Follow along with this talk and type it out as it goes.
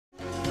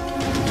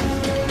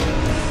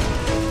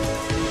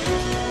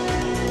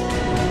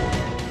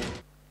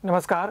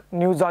नमस्कार,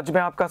 न्यूज़ आज में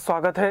आपका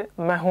स्वागत है।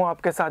 मैं हूं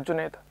आपके साथ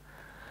जुनेद।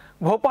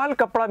 भोपाल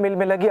कपड़ा मिल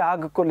में लगी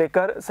आग को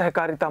लेकर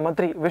सहकारिता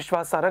मंत्री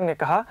विश्वास सारंग ने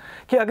कहा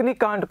कि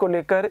अग्निकांड को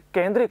लेकर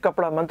केंद्रीय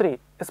कपड़ा मंत्री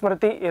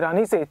स्मृति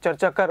ईरानी से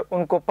चर्चा कर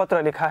उनको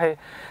पत्र लिखा है।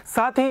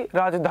 साथ ही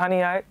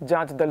राजधानी आए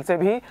जांच दल से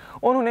भी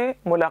उन्होंने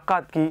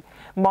मुलाकात की।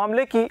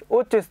 मामले की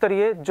उच्च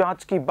स्तरीय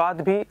जांच की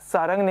बात भी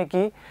सारंग ने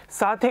की।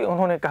 साथ ही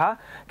उन्होंने कहा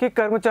कि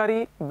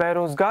कर्मचारी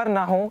बेरोजगार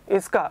ना हो,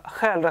 इसका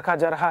ख्याल रखा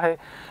जा रहा है।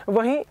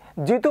 वहीं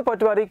जीतू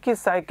पटवारी की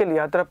साइकिल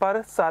यात्रा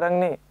पर सारंग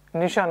ने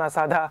निशाना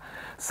साधा।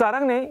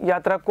 सारंग ने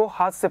यात्रा को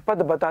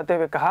हास्यास्पद बताते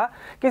हुए कहा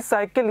कि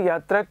साइकिल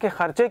यात्रा के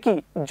खर्चे की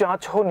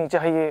जांच होनी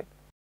चाहिए।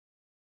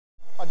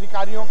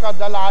 अधिकारियों का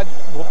दल आज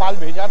भोपाल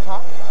भेजा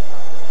था,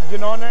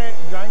 जिन्होंने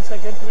joint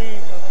secretary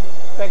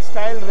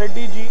textile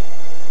Reddy ji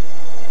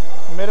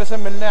मेरे से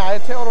मिलने आए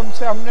थे और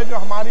उनसे हमने जो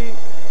हमारी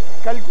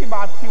कल की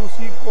बात थी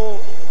उसी को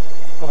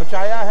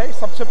पहुंचाया है।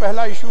 सबसे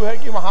पहला इशू है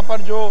कि वहां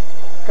पर जो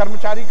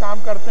कर्मचारी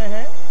काम करते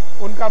हैं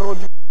उनका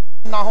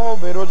रोजगार ना हो,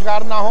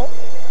 बेरोजगार ना हो।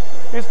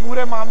 इस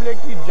पूरे मामले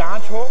की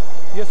जांच हो,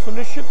 ये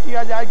सुनिश्चित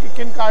किया जाए कि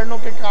किन कारणों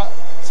के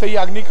से ये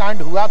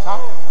अग्निकांड हुआ था।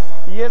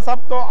 ये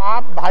सब तो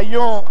आप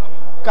भाइयों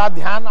का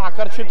ध्यान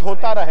आकर्षित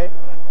होता रहे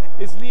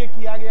इसलिए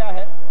किया गया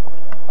है।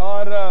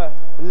 और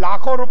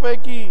लाखों रुपए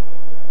की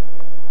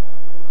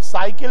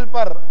साइकिल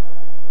पर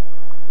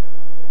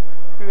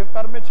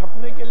पेपर में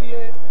छपने के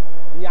लिए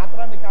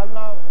यात्रा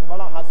निकालना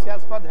बड़ा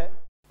हास्यास्पद है।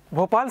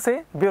 भोपाल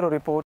से ब्यूरो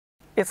रिपोर्ट।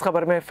 इस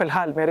खबर में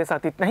फिलहाल मेरे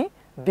साथ इतना ही।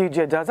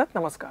 दीजिए इजाजत।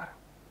 नमस्कार।